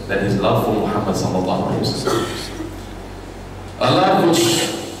less than his love for Muhammad sallallahu alaihi wasallam. Allah which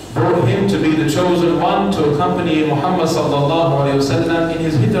brought him to be the chosen one to accompany Muhammad sallallahu alaihi wasallam in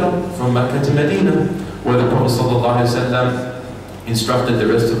his hijrah from Mecca to Medina, where the Prophet sallallahu alaihi wasallam instructed the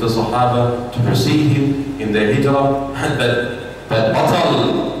rest of the Sahaba to precede him in their hijrah, and that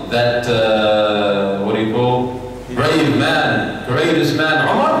batal, that brave man, courageous man,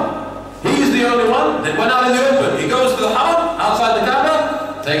 Umar, he is the only one that went out in the open. He goes to the Haram, outside the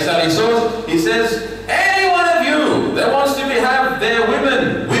Kaaba, takes out his sword, he says, any one of you that wants to have their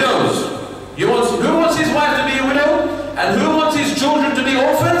women widows, who wants his wife to be a widow, and who wants his children to be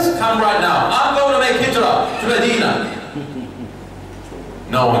orphans, come right now. I'm going to make hijrah to Medina.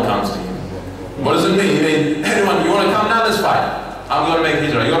 No one comes to him. What does it mean? You mean, anyone, you want to come now, let's fight. I'm going to make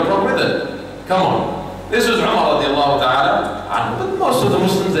hijrah. You got a problem with it? Come on. This was Umar radiallahu ta'ala, but most of the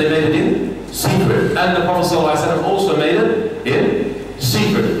Muslims, they made it in secret. And the Prophet sallallahu alaihi wasallam also made it in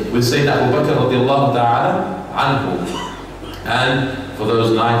secret with Sayyidina Abu Bakr radiallahu ta'ala anhu. And for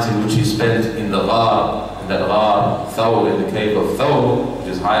those nights in which he spent in the Ghar, in that Ghar, Thawr, in the cave of Thawr, which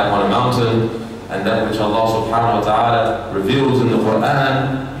is high up on a mountain, and that which Allah subhanahu wa ta'ala reveals in the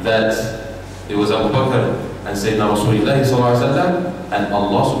Quran, that it was Abu Bakr and Sayyidina Rasulullah sallallahu alaihi wasallam, and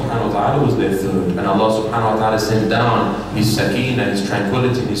Allah subhanahu wa ta'ala was their third. And Allah subhanahu wa ta'ala sent down His sakeen and His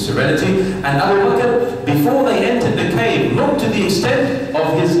tranquility and His serenity. And Abu Bakr, before they entered the cave, looked to the extent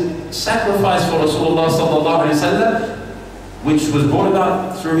of his sacrifice for Rasulullah sallallahu alaihi wasallam, which was brought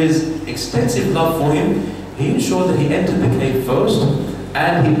about through his extensive love for him. He ensured that he entered the cave first,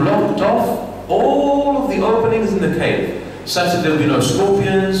 and he blocked off all of the openings in the cave, such that there would be no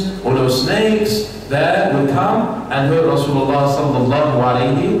scorpions or no snakes that would come and hurt Rasulullah sallallahu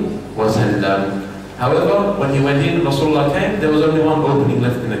alayhi wa sallam. However, when he went in, Rasulullah came, there was only one opening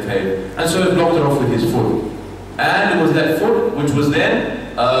left in the cave, and so he blocked it off with his foot. And it was that foot which was then,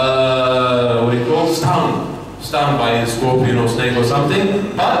 stung by a scorpion or snake or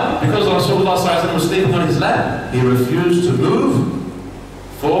something. But because Rasulullah sallallahu alayhi wa sallam was sleeping on his lap, he refused to move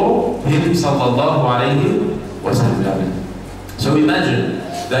for him sallallahu alayhi wa sallam. So imagine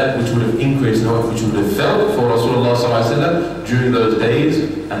that which would have increased and which would have felt for Rasulullah ﷺ during those days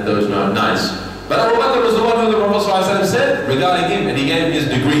and those nights. But Abu Bakr was the one who the Prophet ﷺ said regarding him, and he gave him his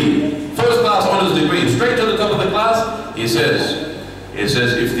degree, first class honors degree, straight to the top of the class. He says,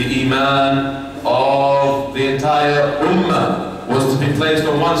 if the Iman of the entire Ummah was to be placed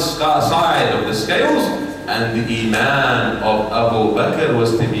on one side of the scales, and the Iman of Abu Bakr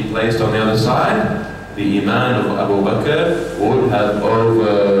was to be placed on the other side, the Iman of Abu Bakr would have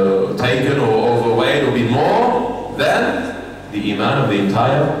overtaken or overweighed or been more than the Iman of the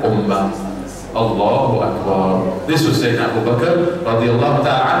entire Ummah. Allahu Akbar. This was Sayyidina Abu Bakr radiallahu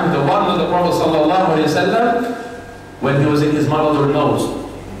ta'ala, the one that the Prophet sallallahu alayhi wa sallam, when he was in his maradul maut,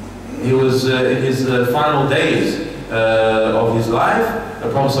 he was in his final days of his life, the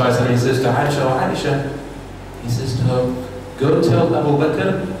Prophet sallallahu alayhi wa sallam, he says to Aisha, he says to her, go tell Abu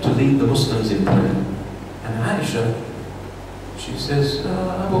Bakr to lead the Muslims in prayer. And Aisha, she says,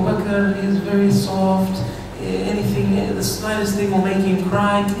 Abu Bakr is very soft, anything, the slightest thing will make him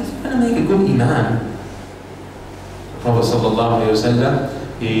cry, he's going to make a good Imam. The Prophet sallallahu alayhi wa sallam,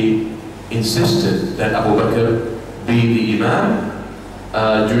 he insisted that Abu Bakr be the Imam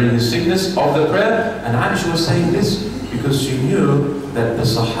during his sickness of the prayer, and Aisha was saying this because she knew that the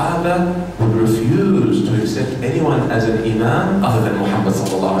Sahaba would refuse to accept anyone as an Imam other than Muhammad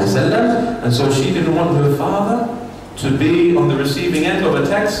sallallahu alayhi wa sallam, and so she didn't want her father to be on the receiving end of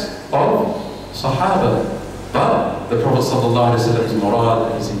attacks of Sahaba. But the Prophet sallallahu alayhi wa sallam's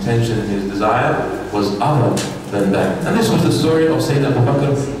murad, his intention and his desire was other than that. And this was the story of Sayyidina Abu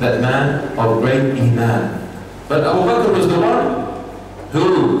Bakr, that man of great Iman. But Abu Bakr was the one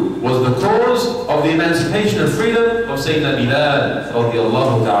who was the cause of the emancipation and freedom of Sayyidina Bilal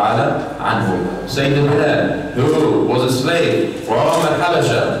radiallahu ta'ala anhu. Sayyidina Bilal, who was a slave from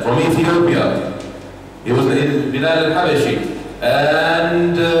Al-Habasha, from Ethiopia. He was Bilal al-Habashi.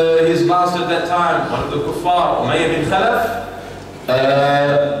 And his master at that time, one of the kuffar, Umayyah bin Khalaf,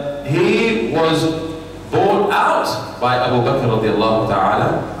 he was bought out by Abu Bakr radiallahu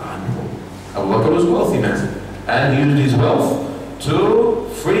ta'ala anhu. Abu Bakr was a wealthy man, and he used his wealth to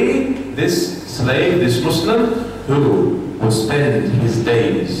free this slave, this Muslim, who would spend his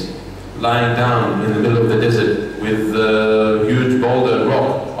days lying down in the middle of the desert with a huge boulder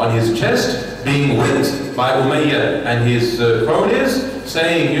rock on his chest, being whipped by Umayyah and his cronies,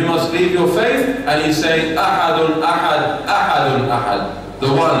 saying, you must leave your faith, and he's saying, Ahadun Ahad, Ahadun Ahad, the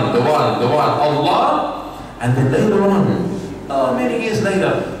one, Allah. And then later on, many years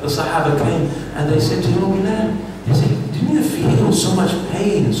later, the Sahaba came and they said to him, oh Bilal, they said, didn't you feel so much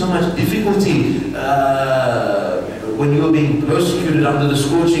pain, so much difficulty when you were being persecuted under the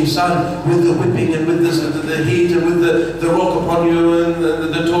scorching sun, with the whipping and with the heat and with the rock upon you and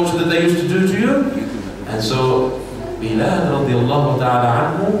the torture that they used to do to you? And so Bilal radiallahu ta'ala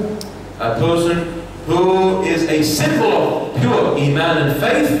anhu, a person who is a symbol of pure Iman and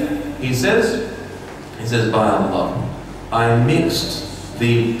faith, he says, by Allah, I mixed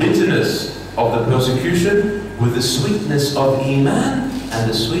the bitterness of the persecution with the sweetness of Iman, and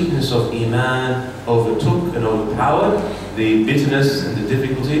the sweetness of Iman overtook and overpowered the bitterness and the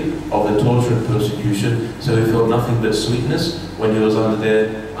difficulty of the torture and persecution. So he felt nothing but sweetness when he was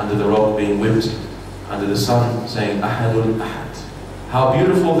under the rock, being whipped, under the sun, saying, Ahadun Ahad. How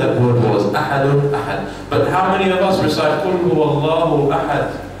beautiful that word was, Ahadun Ahad. But how many of us recite, Qul huwallahu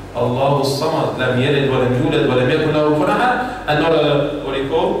ahad, Allahu samad, lam yalid wa lam yulad wa lam yakun lahu kufuwan ahad, and not a, what do you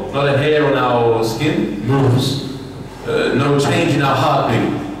call, not a hair on our skin moves, no change in our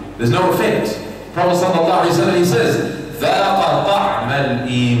heartbeat, there's no effect. Prophet sallallahu alayhi wa sallam, he says, ذَاقَ طَعْمَ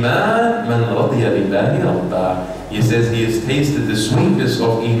الْإِيمَانِ مَنْ رَضِيَ بِاللَّهِ رَبَّهِ. He says he has tasted the sweetness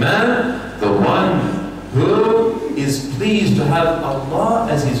of Iman, the one who is pleased to have Allah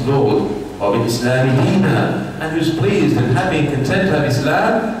as his Lord, of Islam and who's pleased and happy and content to have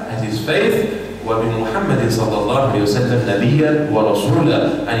Islam as his faith, وَبِمُحَمَّدٍ صَلَّى اللَّهُ عَلَيْهِ وَسَلَّمْ نَبِيًّا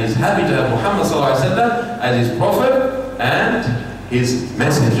وَرَسُولًا, and he's happy to have Muhammad sallallahu alayhi wa sallam as his prophet and his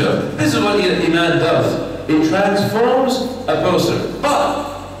messenger. This is what Iman does. It transforms a person.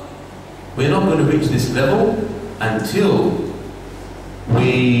 But we're not going to reach this level until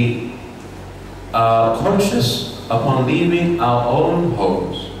we are conscious upon leaving our own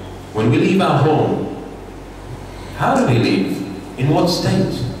homes. When we leave our home, how do we leave? In what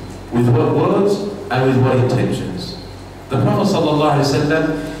state? With what words and with what intentions? The Prophet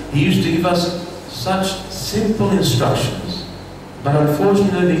ﷺ, he used to give us such simple instructions. But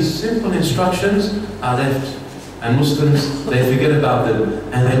unfortunately, these simple instructions are left, and Muslims, they forget about them,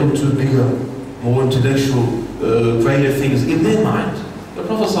 and they look to bigger, more intellectual, greater things in their mind. The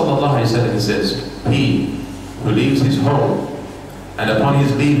Prophet ﷺ says, he who leaves his home and upon his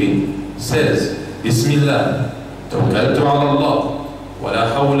leaving says, Bismillah, tawakkaltu ala Allah, wa la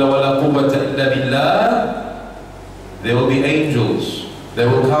hawla wa la quwwata illa billah, there will be angels. They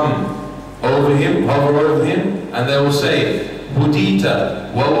will come over him, hover over him, and they will say,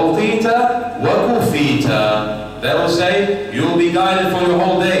 Hudita, wa wudita, wa kufita. They will say, you will be guided for your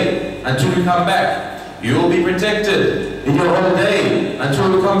whole day until you come back. You will be protected in your whole day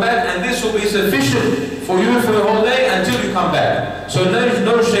until you come back, and this will be sufficient for you for your whole day until you come back. So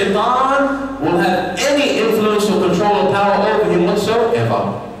no shaitan will have any influence or control or power over him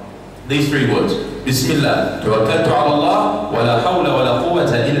whatsoever. These three words. Bismillah, tawakkaltu ala Allah, wa la hawla wa la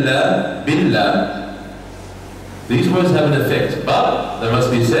quwwata illa billah. These words have an effect, but they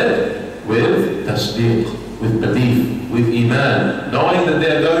must be said with tasdeeq, with belief, with Iman, knowing that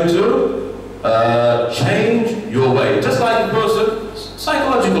they're going to change your way. Just like a person,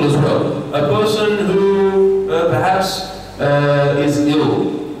 psychological as well, a person who perhaps is ill,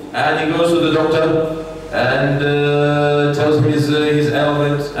 and he goes to the doctor and tells him his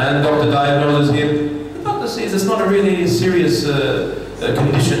ailment, and the doctor diagnoses him. The doctor says it's not a really serious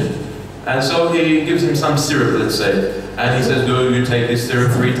condition, and so he gives him some syrup, let's say, and he says, go, you take this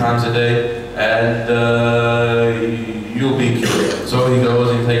syrup 3 times a day, and you'll be cured. So he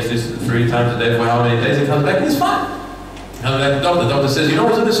goes and he takes this 3 times a day for how many days? He comes back and he's fine. He comes back to the doctor says, you know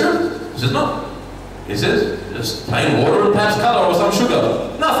what's in the syrup? He says, no. He says, just plain water and perhaps color or some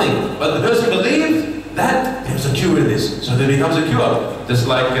sugar. Nothing. But the person believed that there's a cure in this. So there becomes a cure. Just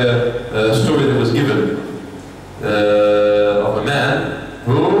like a story that was given of a man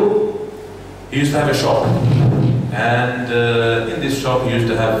who he used to have a shop. And in this shop he used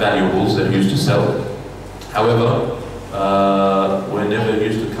to have valuables that he used to sell. However, whenever he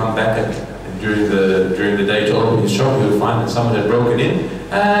used to come back during the day to open his shop, he would find that someone had broken in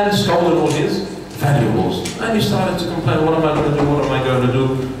and stolen all his valuables. And he started to complain, what am I going to do, what am I going to do?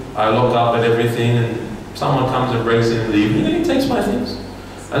 I locked up at everything, and someone comes and breaks in the evening and he takes my things.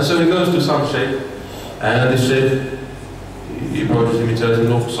 And so he goes to some sheikh, and this sheikh, he approaches him, he tells him,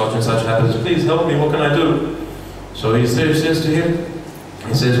 look, such and such happens, please help me, what can I do? So he says to him,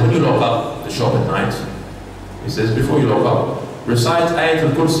 he says, when you lock up the shop at night, he says, before you lock up, recite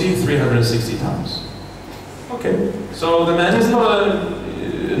Ayatul Kursi 360 times. Okay, so the man is not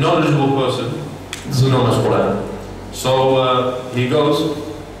a knowledgeable person, doesn't know much Quran. So he goes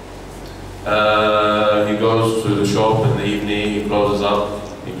to the shop in the evening, he closes up,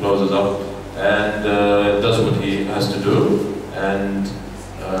 and does what he has to do, and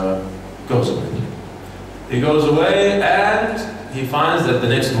goes away. He goes away, and he finds that the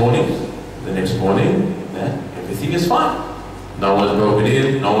next morning, everything is fine. No one's broken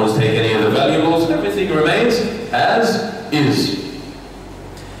in, no one's taken any of the valuables, everything remains as is.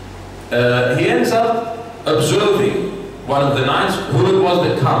 He ends up observing one of the nights who it was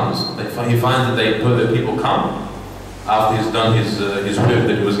that comes. He finds that the people come after he's done his whip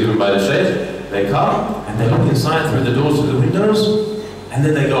that he was given by the sheikh. They come and they look inside through the doors to the windows, and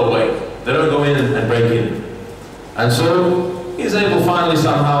then they go away. They don't go in and break in. And so he's able finally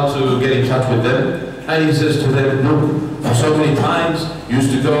somehow to get in touch with them. And he says to them, look, for so many times, you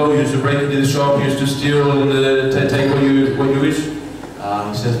used to go, you used to break into the shop, you used to steal and take what you wish.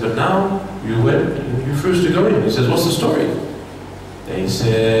 He says, but now you refused to go in. He says, what's the story? They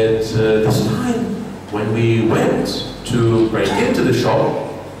said, this time when we went to break into the shop,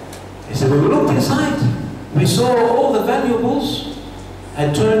 he said, when we looked inside, we saw all the valuables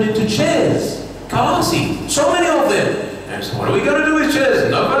had turned into chairs, karasi, so many of them. And so what are we going to do with chairs?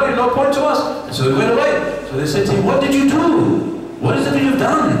 No value, no point to us. And so we went away. So they said to him, what did you do? What is it that you've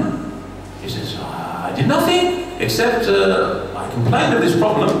done? He says, I did nothing, except I complained of this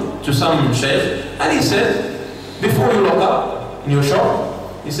problem to some sheikh. And he said, before you lock up in your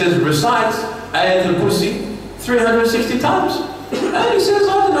shop, he says, recite Ayatul Kursi 360 times. And he says,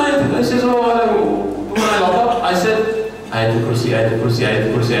 I deny it. He says, when I lock up, I said, Ayatul Kursi, Ayatul Kursi,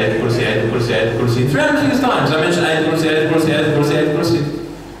 Ayatul Kursi, Ayatul Kursi, Ayatul Kursi, Ayatul Kursi, 360 times. I mentioned Ayatul Kursi, Ayatul Kursi, Ayatul Kursi, Ayatul Kursi.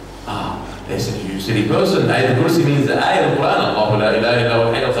 They said, you silly person, Ayatul Kursi means the ayah of Quran, Allahu la ilaha illa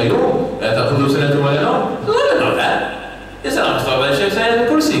huwa al-hayyul qayyum, la ta'khudhuhu sinatun wa la nawm. I don't know that. He said, I'm talking about Shaykh Ayatul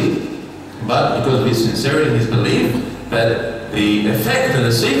Kursi. But because of his sincerity and his belief that the effect and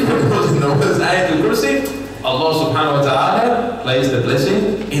the secret was in the words Ayatul Kursi, Allah subhanahu wa ta'ala placed the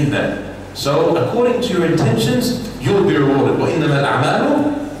blessing in that. So according to your intentions, you will be rewarded. وَإِنَّمَا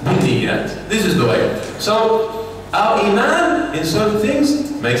الْأَعْمَالُ بِالنِّيَّاتِ. This is the way. So our Iman in certain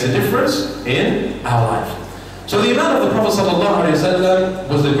things makes a difference in our life. So the Iman of the Prophet ﷺ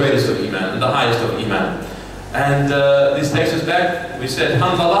was the greatest of Iman, and the highest of Iman. And this takes us back, we said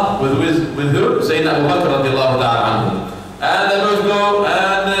Hanzala with who? Sayyidina Abu Bakr radiallahu ta'ala anhu. And they both go,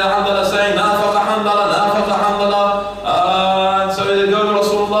 and alhamdulillah saying, nafaqa alhamdulillah, nafaqa alhamdulillah. And so they go to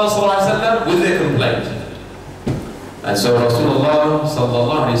Rasulullah sallallahu alayhi wa sallam with their complaint. And so Rasulullah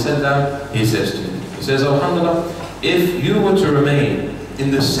sallallahu alayhi wa sallam, he says to him, he says, oh, alhamdulillah, if you were to remain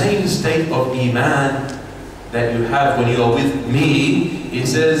in the same state of Iman that you have when you are with me, he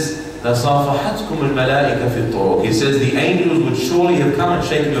says, لَصَافَحَتْكُمُ الْمَلَائِكَ فِي الطُّرُقِ. He says the angels would surely have come and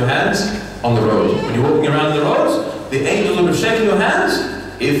shaken your hands on the road. When you're walking around the roads, the angels would have shaken your hands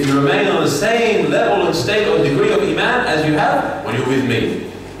if you remain on the same level and state or degree of Iman as you have when you're with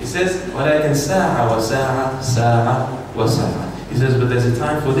me. He says, وَلَكِنْ سَاعَ وَسَاعَ سَاعَ وَسَاعَ. He says, but there's a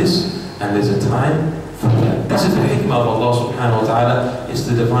time for this and there's a time for that. This is the hikmah of Allah subhanahu wa ta'ala. It's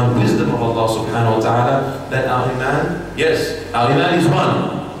the divine wisdom of Allah subhanahu wa ta'ala that our Iman, yes, our Iman is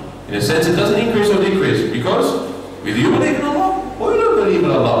one. In a sense, it doesn't increase or decrease because whether you believe in Allah or you don't believe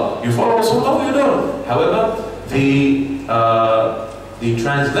in Allah, you follow Rasulullah or you don't. However, the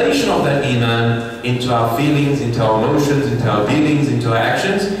translation of that Iman into our feelings, into our emotions, into our dealings, into our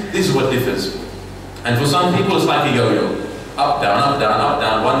actions, this is what differs. And for some people, it's like a yo-yo. Up, down, up, down, up,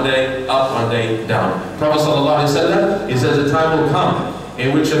 down. One day, up, one day, down. Prophet sallallahu alaihi wasallam, he says a time will come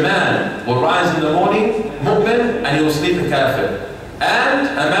in which a man will rise in the morning, mu'min, and he will sleep a kafir. And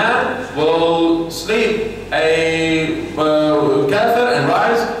a man will sleep a kafir and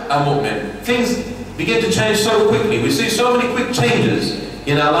rise a mu'min. Things begin to change so quickly. We see so many quick changes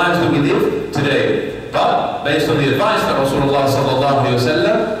in our lives that we live today. But based on the advice that Rasulullah sallallahu alayhi wa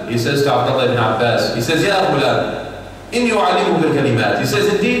sallam, he says to Abdullah ibn Abbas, he says, Ya ghulam, inni u'allimuka al-kalimat. He says,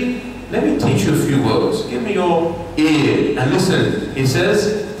 indeed, let me teach you a few words. Give me your ear and listen. He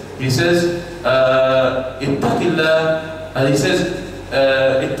says, ittaqillah, and he says,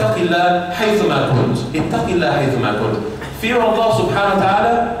 ittaqillah haythuma kunt. Ittaqillah haythuma kunt. Fear Allah subhanahu wa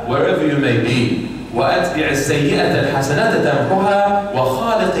ta'ala wherever you may be. وَأَتْبِعِ السَّيِّئَةَ الْحَسَنَةَ تَمْحُهَا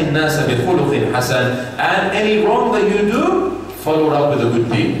وَخَالِقِ النَّاسَ بِخُلُقٍ حَسَنٍ. And any wrong that you do, follow it up with a good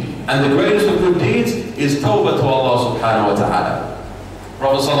deed. And the greatest of good deeds is tawbah to Allah subhanahu wa ta'ala.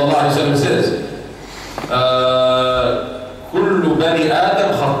 Prophet sallallahu alayhi wa sallam says, كُلُّ بَنِي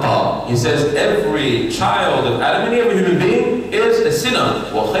آدَمْ خَطَّى. He says every child of Adam and every human being is a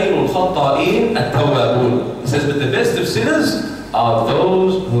sinner. وَخَيْرُ الْخَطَّائِينَ التَّوَّابُونَ. He says, but the best of sinners are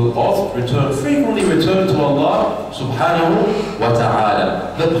those who frequently return to Allah subhanahu wa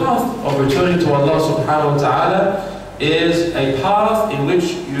ta'ala. The path of returning to Allah subhanahu wa ta'ala is a path in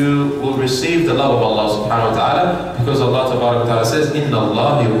which you will receive the love of Allah subhanahu wa ta'ala, because Allah tabarak wa ta'ala says, Inna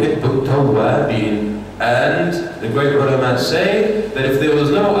Allah yuhibbu tawwabin. And the great ulama say that if there was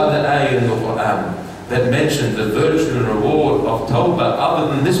no other ayah in the Quran that mentioned the virtue and reward of tawbah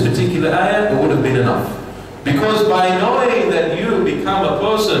other than this particular ayah, it would have been enough. Because by knowing that you become a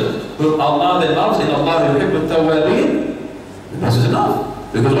person whom Allah then loves, in Allah yuhibbu tawwabin, this is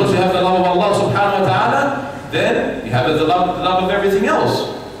enough. Because once you have the love of Allah subhanahu wa ta'ala, then you have the love of everything else.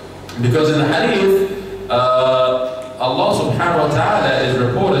 Because in the hadith, Allah subhanahu wa ta'ala is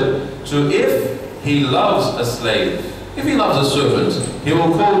reported to, if He loves a slave, if He loves a servant, He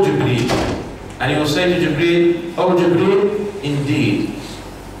will call Jibreel. And He will say to Jibreel, Oh Jibreel, indeed,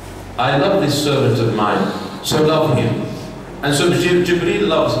 I love this servant of mine, so love him. And so Jibreel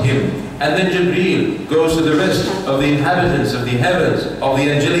loves him. And then Jibreel goes to the rest of the inhabitants of the heavens, of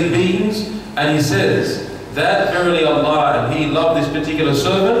the angelic beings, and he says that verily Allah and He loved this particular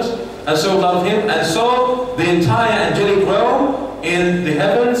servant, and so love him. And so the entire angelic realm in the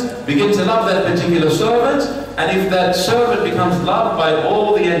heavens begin to love that particular servant. And if that servant becomes loved by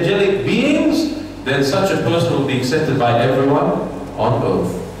all the angelic beings, then such a person will be accepted by everyone on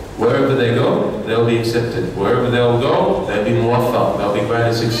earth. Wherever they go, they'll be accepted. Wherever they'll go, they'll be muwaffaq. They'll be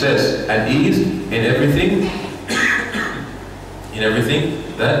granted success and ease in everything,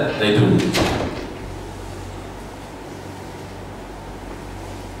 that they do.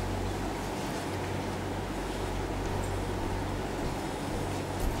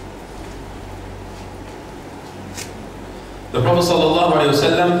 The Prophet sallallahu alaihi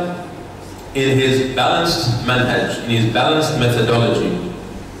wasallam, in his balanced manhaj, in his balanced methodology,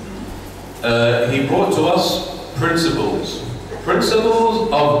 he brought to us principles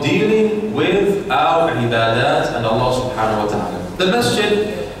of dealing with our ibadat and Allah subhanahu wa ta'ala. The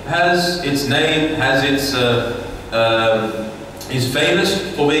masjid has its name, is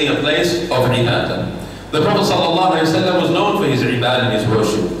famous for being a place of ibadah. The Prophet sallallahu alaihi wasallam was known for his ibadah and his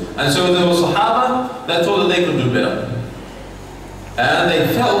worship. And so there were Sahaba that thought that they could do better. And they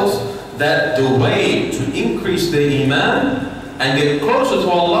felt that the way to increase their Iman and get closer to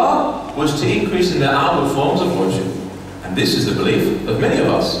Allah was to increase in their outward forms of worship. And this is the belief of many of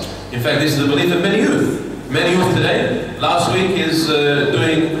us. In fact, this is the belief of many youth. Many youth today, last week is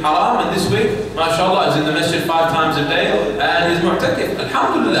doing haram, and this week, mashallah, is in the masjid 5 times a day, and he's mu'takif.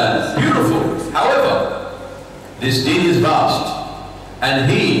 Alhamdulillah, beautiful. However, this deen is vast, and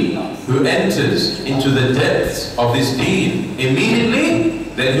he who enters into the depths of this deen immediately,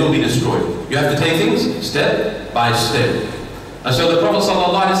 then he'll be destroyed. You have to take things step by step. And so the Prophet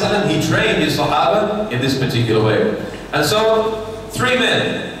ﷺ, he trained his Sahaba in this particular way. And so, 3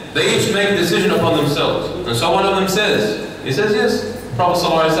 men, they each make a decision upon themselves. And so one of them says, yes, Prophet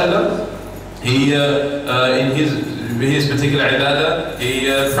ﷺ, he, in his particular ibadah, he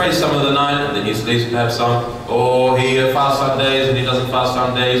prays some of the night, and then he sleeps perhaps some, or he fasts some days, and he doesn't fast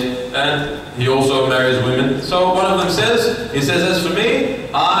some days, and he also marries women. So one of them says, he says, as for me,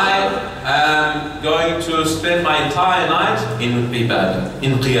 I am going to spend my entire night in ibadah,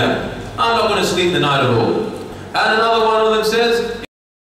 in qiyam. I'm not going to sleep the night at all. And another one of them says,